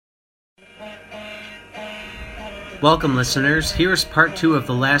Welcome, listeners. Here's part 2 of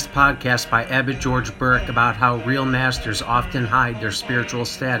the last podcast by Abbot George Burke about how real masters often hide their spiritual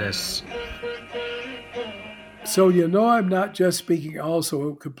status. So I'm not just speaking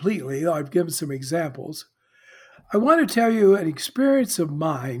also completely. I've given some examples. I want to tell you an experience of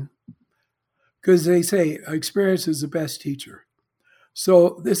mine, because they say experience is the best teacher.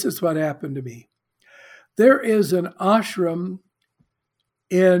 So this is what happened to me. There is an ashram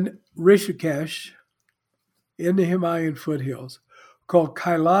in Rishikesh, in the Himalayan foothills, called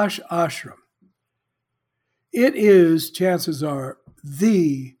Kailash Ashram. It is, chances are,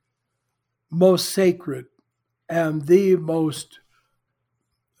 the most sacred and the most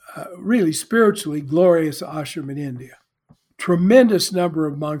really spiritually glorious ashram in India. Tremendous number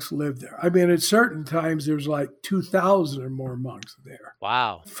of monks live there. I mean, at certain times, there's like 2,000 or more monks there.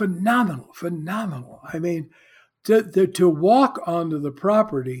 Wow. Phenomenal. I mean, to walk onto the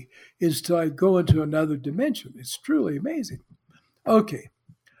property is to go into another dimension. It's truly amazing. Okay.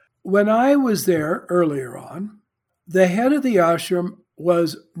 When I was there earlier on, the head of the ashram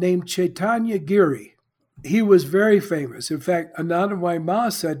was named Chaitanya Giri. He was very famous. In fact, Anandamayi Ma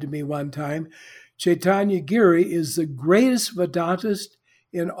said to me one time, Chaitanya Giri is the greatest Vedantist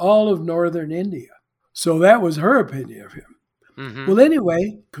in all of northern India. So that was her opinion of him. Mm-hmm. Well,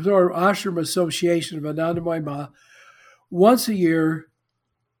 anyway, because our ashram association of Anandamayi Ma, once a year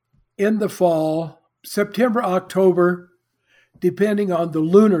in the fall, September, October, depending on the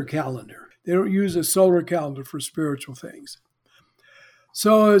lunar calendar. They don't use a solar calendar for spiritual things.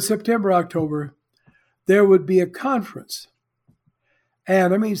 So September, October, there would be a conference.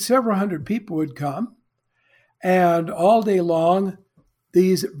 And I mean, several hundred people would come. And all day long,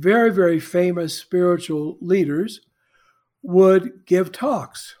 these very, very famous spiritual leaders would give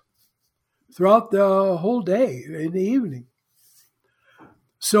talks throughout the whole day in the evening.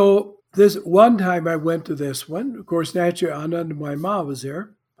 So this one time I went to this one. Of course, naturally, Anandamayi Ma was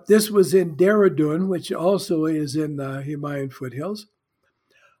there. This was in Dehradun, which also is in the Himalayan foothills.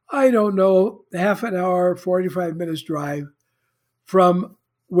 I don't know, half an hour, 45 minutes drive from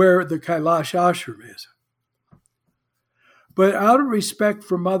where the Kailash Ashram is. But out of respect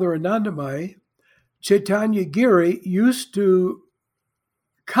for Mother Anandamayi, Chaitanya Giri used to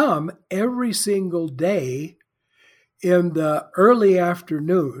come every single day in the early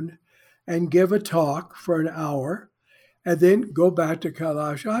afternoon and give a talk for an hour and then go back to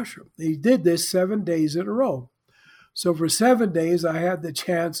Kailash Ashram. He did this 7 days in a row. So for 7 days, I had the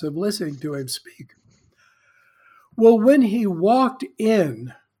chance of listening to him speak. Well, when he walked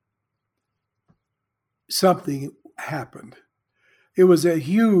in, something happened. It was a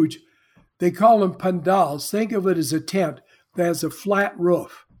huge, they call them pandals. Think of it as a tent that has a flat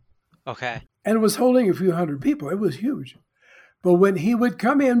roof. Okay. And it was holding a few hundred people. It was huge. But when he would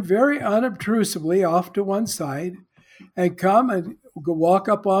come in very unobtrusively off to one side and come and walk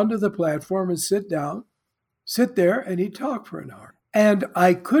up onto the platform and sit down, sit there, and he'd talk for an hour. And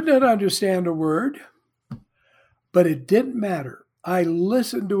I could not understand a word, but it didn't matter. I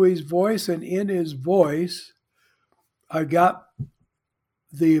listened to his voice, and in his voice, I got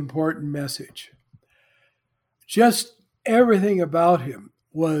the important message. Just everything about him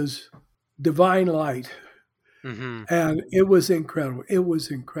was divine light. Mm-hmm. And it was incredible. It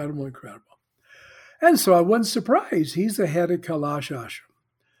was incredible. And so I wasn't surprised. He's the head of Kailash Ashram.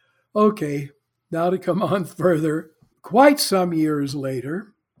 Okay, now to come on further. Quite some years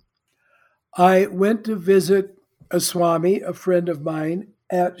later, I went to visit a Swami, a friend of mine,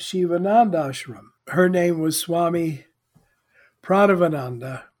 at Shivananda Ashram. Her name was Swami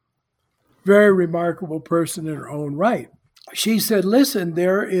Pranavananda. Very remarkable person in her own right. She said, listen,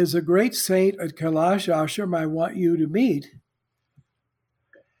 there is a great saint at Kailash Ashram I want you to meet.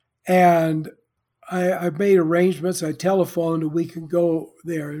 And I've made arrangements. I telephoned and we can go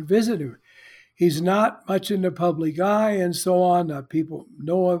there and visit him. He's not much in the public eye and so on. People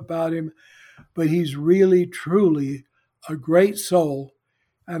know about him, but he's really, truly a great soul.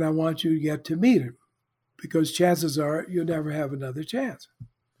 And I want you to get to meet him because chances are you'll never have another chance.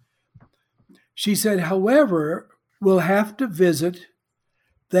 She said, however, we'll have to visit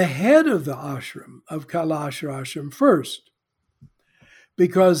the head of the ashram, of Kailash Ashram first,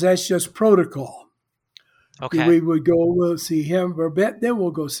 because that's just protocol. Okay. We would go, we'll see him for a bit, then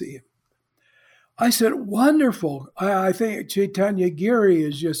we'll go see him. I said, wonderful. I think Chaitanya Giri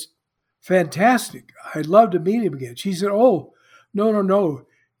is just fantastic. I'd love to meet him again. She said, oh, no.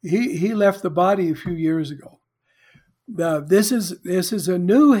 He left the body a few years ago. This is a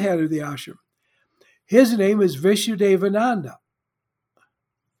new head of the ashram. His name is Visudevananda.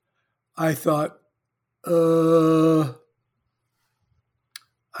 I thought,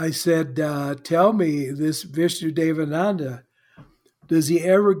 I said, tell me, this Vishnu Devananda, does he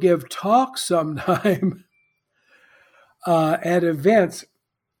ever give talks sometime at events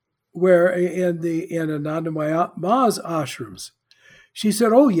where in Anandamaya Ma's ashrams? She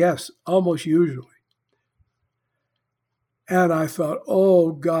said, oh, yes, almost usually. And I thought,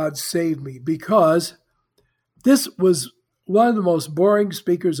 oh, God save me, because this was one of the most boring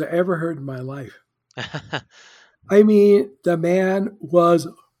speakers I ever heard in my life. I mean, the man was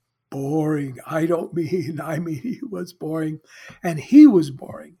boring. I mean, he was boring, and he was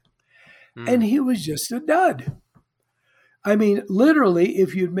boring, and he was just a dud. I mean, literally,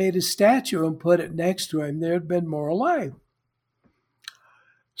 if you'd made a statue and put it next to him, there'd been more alive.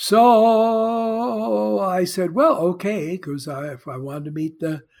 So I said, well, okay, because if I wanted to meet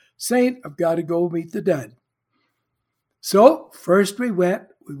the saint, I've got to go meet the dud. So first we went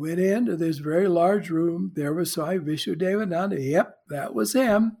into this very large room. There was Sai Vishnudevananda. Yep, that was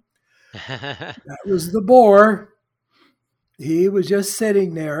him. That was the bore. He was just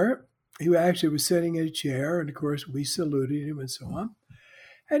sitting there. He actually was sitting in a chair, and of course we saluted him and so on.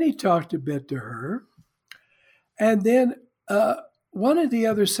 And he talked a bit to her. And then one of the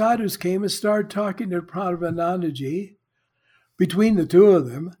other sadhus came and started talking to Prabhupanandaji between the two of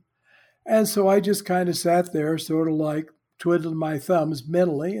them. And so I just kind of sat there, sort of like twiddling my thumbs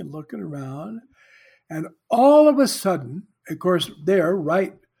mentally and looking around. And all of a sudden, of course, there,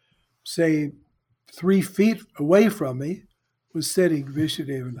 right, say 3 feet away from me, was sitting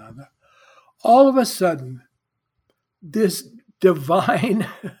Vishnudevananda. All of a sudden, this divine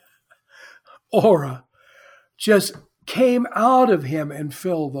aura just came out of him and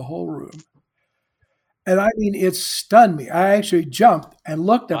filled the whole room. And I mean, it stunned me. I actually jumped and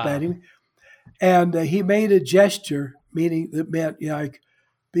looked up at him, and he made a gesture, meaning that meant, you know, like,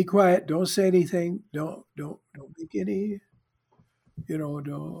 be quiet, don't say anything, don't make any, you know,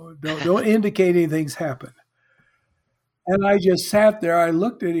 don't indicate anything's happened. And I just sat there. I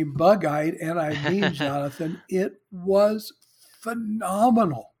looked at him bug-eyed, and I mean, Jonathan, it was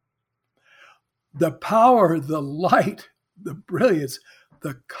phenomenal. The power, the light, the brilliance,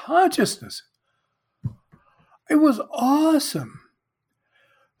 the consciousness. It was awesome.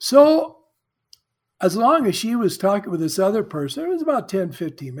 So as long as she was talking with this other person, it was about 10,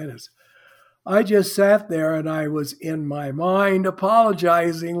 15 minutes. I just sat there and I was in my mind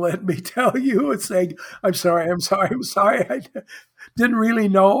apologizing, let me tell you, and saying, I'm sorry. I didn't really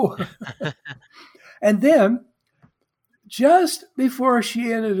know. And then just before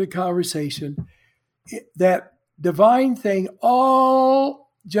she ended the conversation, that divine thing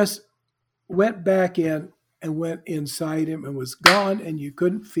all just went back in and went inside him and was gone, and you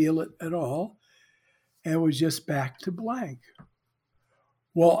couldn't feel it at all, and was just back to blank.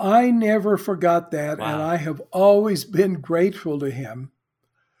 Well, I never forgot that, Wow. and I have always been grateful to him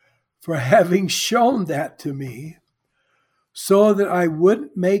for having shown that to me so that I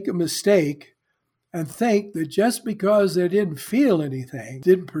wouldn't make a mistake and think that just because I didn't feel anything,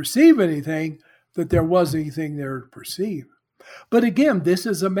 didn't perceive anything, that there was anything there to perceive. But again, this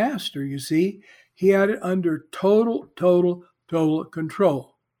is a master, you see. He had it under total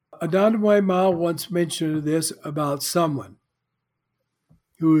control. Anandamayi Ma once mentioned this about someone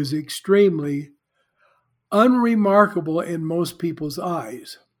who is extremely unremarkable in most people's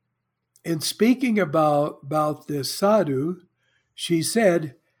eyes. In speaking about this sadhu, she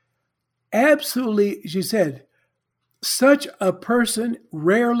said, such a person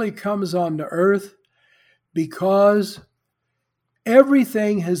rarely comes onto earth because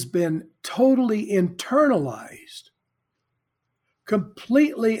everything has been totally internalized,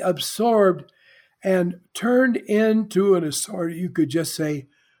 completely absorbed and turned into an sort, you could just say,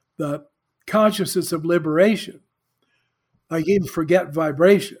 the consciousness of liberation, like even forget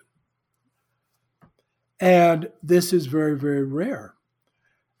vibration. And this is very, very rare.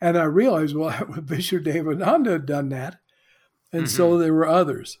 And I realized, well, Vishnudevananda had done that, and so there were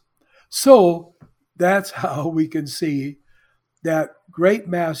others. So that's how we can see that great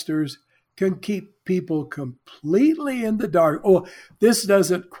masters can keep people completely in the dark. Oh, this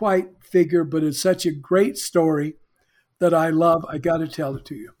doesn't quite figure, but it's such a great story that I love. I got to tell it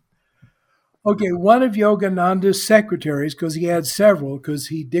to you. Okay, one of Yogananda's secretaries, because he had several, because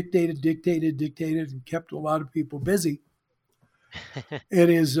he dictated, and kept a lot of people busy in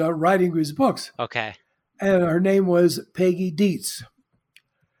his writing his books. Okay. And her name was Peggy Dietz.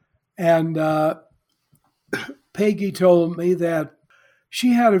 And Peggy told me that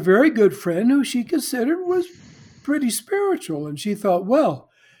she had a very good friend who she considered was pretty spiritual. And she thought, well,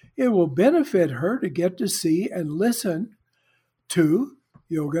 it will benefit her to get to see and listen to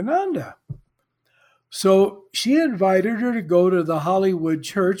Yogananda. So she invited her to go to the Hollywood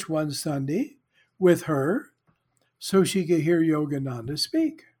church one Sunday with her so she could hear Yogananda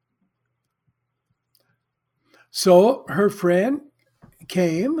speak. So her friend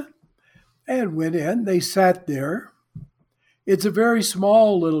came and went in. They sat there. It's a very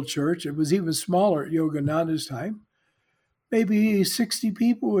small little church. It was even smaller at Yogananda's time. Maybe 60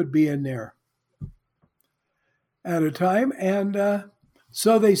 people would be in there at a time. And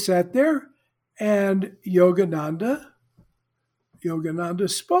so they sat there, and Yogananda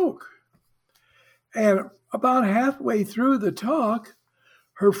spoke. And about halfway through the talk,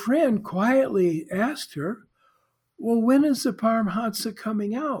 her friend quietly asked her, well, when is the Paramhansa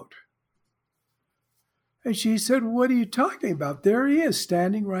coming out? And she said, what are you talking about? There he is,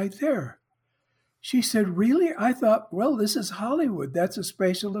 standing right there. She said, really? I thought, well, this is Hollywood. That's a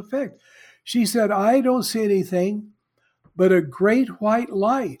special effect. She said, I don't see anything but a great white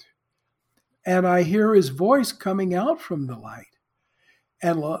light. And I hear his voice coming out from the light.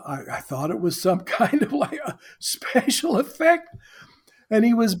 And I thought it was some kind of like a special effect. And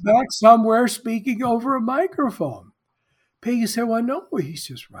he was back somewhere speaking over a microphone. Peggy said, well, no, he's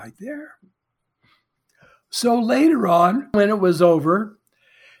just right there. So later on, when it was over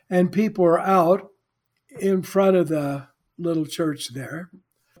and people were out in front of the little church there,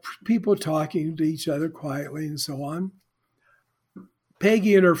 people talking to each other quietly and so on,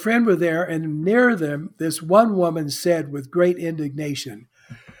 Peggy and her friend were there, and near them, this one woman said with great indignation,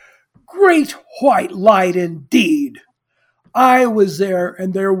 great white light indeed. I was there,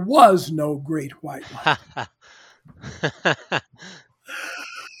 and there was no great white light.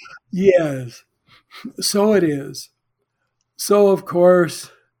 Yes, so it is. So, of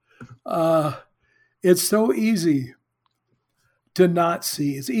course, it's so easy to not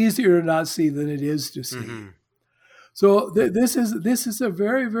see. It's easier to not see than it is to see. Mm-hmm. So this is a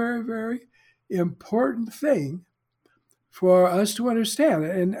very, very, very important thing for us to understand.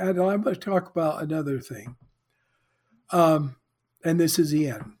 And I'm going to talk about another thing. And this is the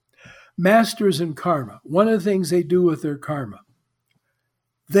end. Masters in karma. One of the things they do with their karma,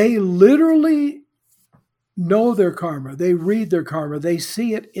 they literally know their karma. They read their karma. They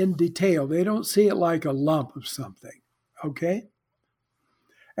see it in detail. They don't see it like a lump of something. Okay?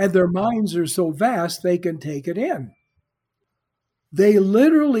 And their minds are so vast, they can take it in. They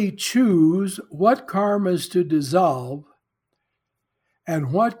literally choose what karmas to dissolve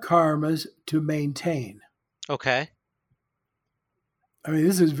and what karmas to maintain. Okay. I mean,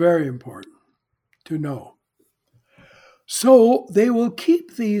 this is very important to know. So they will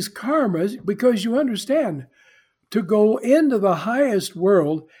keep these karmas because you understand, to go into the highest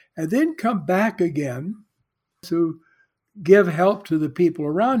world and then come back again to give help to the people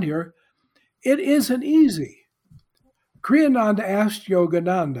around here, it isn't easy. Kriyananda asked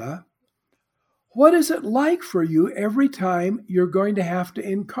Yogananda, what is it like for you every time you're going to have to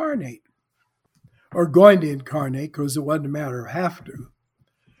incarnate? Or going to incarnate, because it wasn't a matter of have to.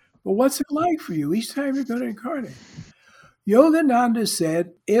 But what's it like for you each time you're going to incarnate? Yogananda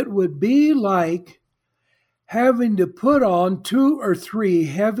said it would be like having to put on 2 or 3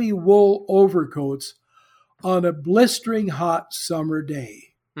 heavy wool overcoats on a blistering hot summer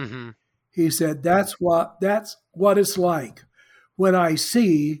day. Mm-hmm. He said, that's what it's like when I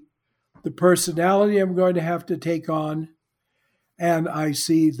see the personality I'm going to have to take on, and I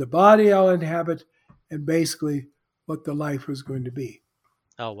see the body I'll inhabit, and basically what the life was going to be.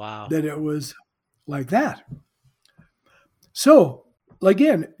 Oh, wow. That it was like that. So,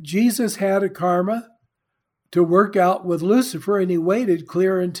 again, Jesus had a karma to work out with Lucifer, and he waited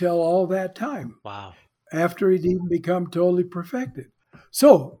clear until all that time. Wow. After he'd even become totally perfected.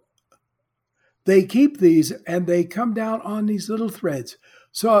 So, they keep these, and they come down on these little threads.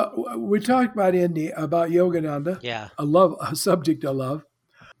 So we talked about Yogananda, a subject I love.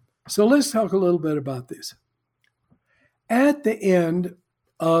 So let's talk a little bit about this. At the end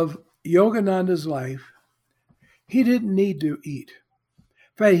of Yogananda's life, he didn't need to eat.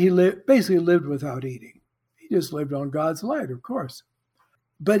 In fact, he basically lived without eating. He just lived on God's light, of course.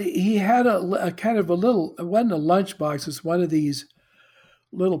 But he had a kind of a little, it wasn't a lunchbox, it's one of these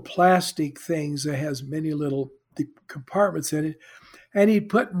little plastic things that has many little compartments in it. And he'd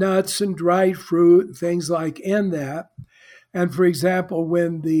put nuts and dried fruit and things like in that. And for example,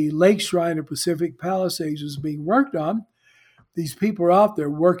 when the Lake Shrine of Pacific Palisades was being worked on, these people were out there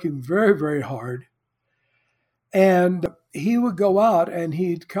working very, very hard. And he would go out and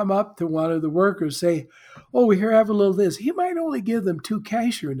he'd come up to one of the workers, say, oh, here, have a little of this. He might only give them 2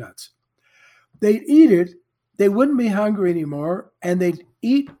 cashew nuts. They'd eat it. They wouldn't be hungry anymore. And they'd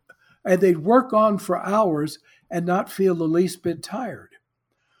eat and they'd work on for hours and not feel the least bit tired.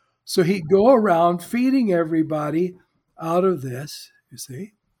 So he'd go around feeding everybody out of this, you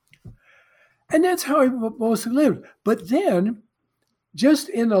see. And that's how he mostly lived. But then, just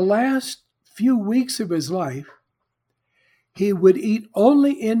in the last few weeks of his life, he would eat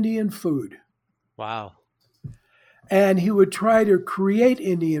only Indian food. Wow. And he would try to create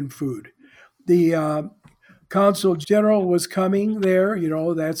Indian food. The consul general was coming there,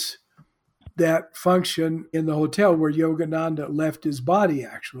 that's that function in the hotel where Yogananda left his body,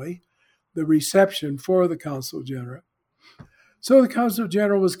 actually, the reception for the consul general. So the consul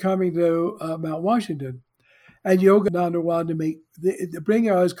general was coming to Mount Washington, and Yogananda wanted to bring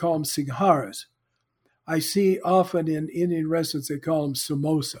out, I always call them singharas. I see often in Indian restaurants they call them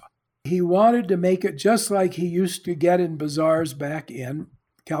samosa. He wanted to make it just like he used to get in bazaars back in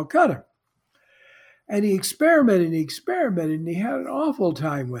Calcutta. And he experimented and he had an awful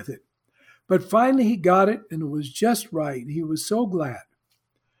time with it. But finally he got it, and it was just right. He was so glad.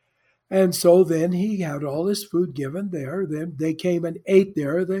 And so then he had all this food given there. Then they came and ate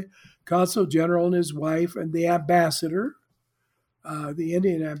there, the consul general and his wife and the ambassador, the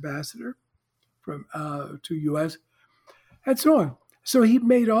Indian ambassador from to U.S., and so on. So he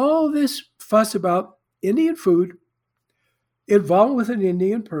made all this fuss about Indian food, involved with an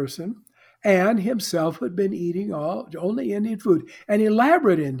Indian person, and himself had been eating only Indian food, and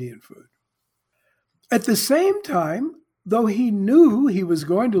elaborate Indian food. At the same time, though he knew he was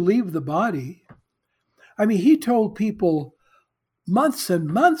going to leave the body, he told people months and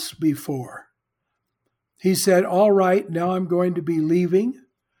months before. He said, all right, now I'm going to be leaving.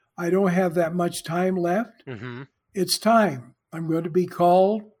 I don't have that much time left. Mm-hmm. It's time. I'm going to be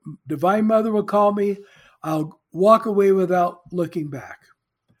called. Divine Mother will call me. I'll walk away without looking back.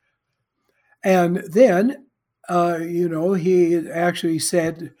 And then, he actually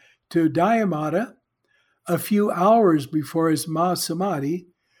said to Dayamata a few hours before his Mahasamadhi,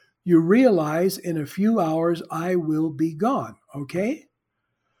 you realize in a few hours I will be gone, okay?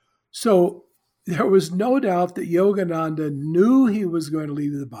 So there was no doubt that Yogananda knew he was going to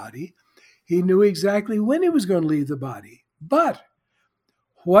leave the body. He knew exactly when he was going to leave the body. But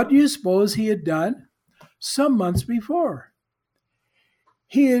what do you suppose he had done some months before?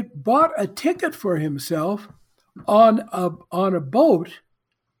 He had bought a ticket for himself on a boat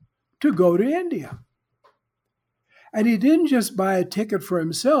to go to India. And he didn't just buy a ticket for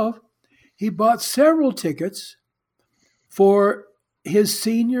himself. He bought several tickets for his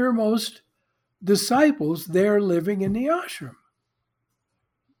senior most disciples there living in the ashram.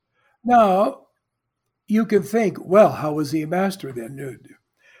 Now, you can think, well, how was he a master then?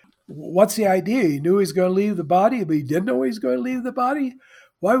 What's the idea? He knew he was going to leave the body, but he didn't know he was going to leave the body?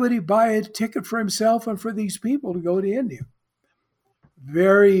 Why would he buy a ticket for himself and for these people to go to India?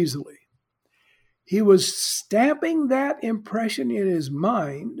 Very easily. He was stamping that impression in his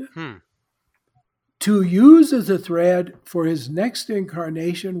mind to use as a thread for his next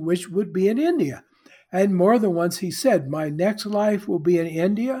incarnation, which would be in India. And more than once he said, my next life will be in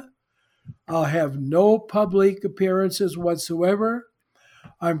India. I'll have no public appearances whatsoever.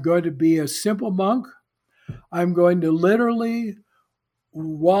 I'm going to be a simple monk. I'm going to literally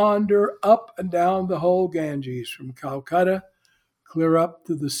wander up and down the whole Ganges from Calcutta, clear up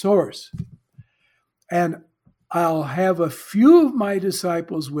to the source. And I'll have a few of my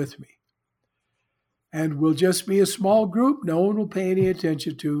disciples with me. And we'll just be a small group no one will pay any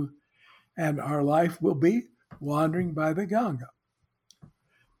attention to. And our life will be wandering by the Ganga.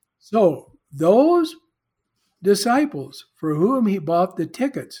 So those disciples for whom he bought the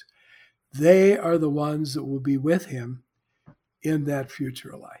tickets, they are the ones that will be with him in that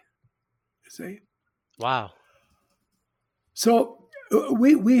future life. You see? Wow. So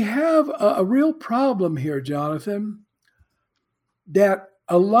we have a real problem here, Jonathan, that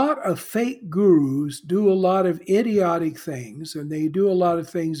a lot of fake gurus do a lot of idiotic things, and they do a lot of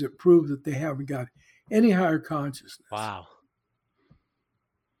things that prove that they haven't got any higher consciousness. Wow.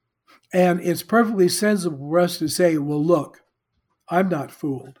 And it's perfectly sensible for us to say, well, look, I'm not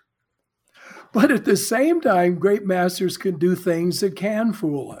fooled. But at the same time, great masters can do things that can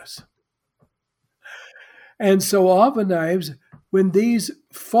fool us. And so oftentimes, when these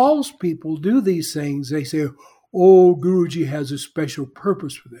false people do these things, they say, oh, Guruji has a special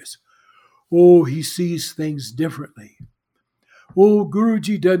purpose for this. Oh, he sees things differently. Oh,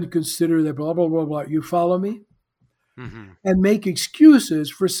 Guruji doesn't consider that, blah, blah, blah, blah. You follow me? Mm-hmm. And make excuses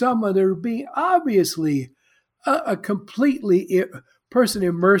for someone that are being obviously a completely person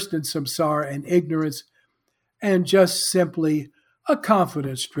immersed in samsara and ignorance and just simply a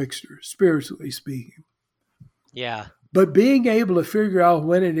confidence trickster, spiritually speaking. Yeah. But being able to figure out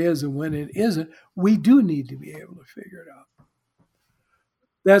when it is and when it isn't, we do need to be able to figure it out.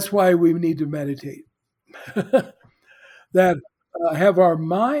 That's why we need to meditate. That have our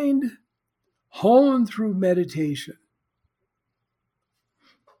mind honed through meditation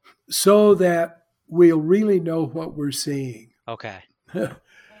so that we'll really know what we're seeing. Okay. We'll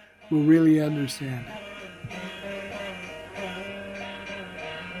really understand it.